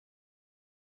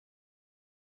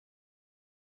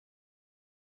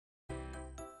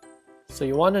So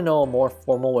you want to know a more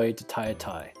formal way to tie a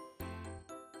tie.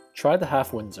 Try the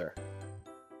half-windsor.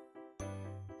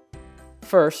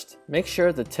 First, make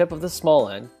sure the tip of the small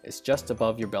end is just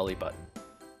above your belly button.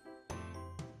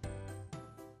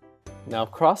 Now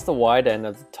cross the wide end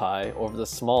of the tie over the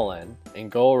small end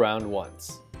and go around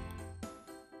once.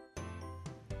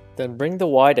 Then bring the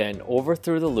wide end over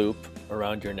through the loop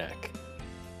around your neck.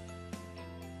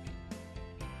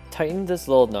 Tighten this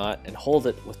little knot and hold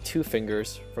it with 2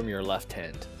 fingers from your left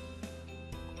hand.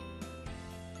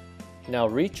 Now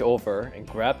reach over and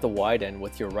grab the wide end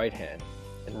with your right hand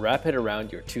and wrap it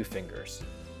around your 2 fingers.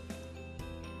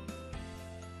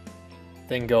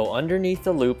 Then go underneath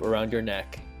the loop around your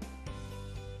neck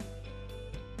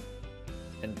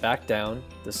and back down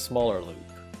the smaller loop.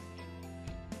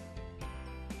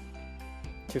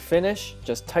 To finish,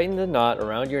 just tighten the knot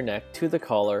around your neck to the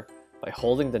collar by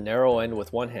holding the narrow end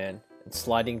with one hand and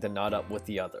sliding the knot up with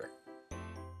the other.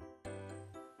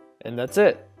 And that's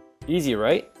it! Easy,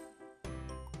 right?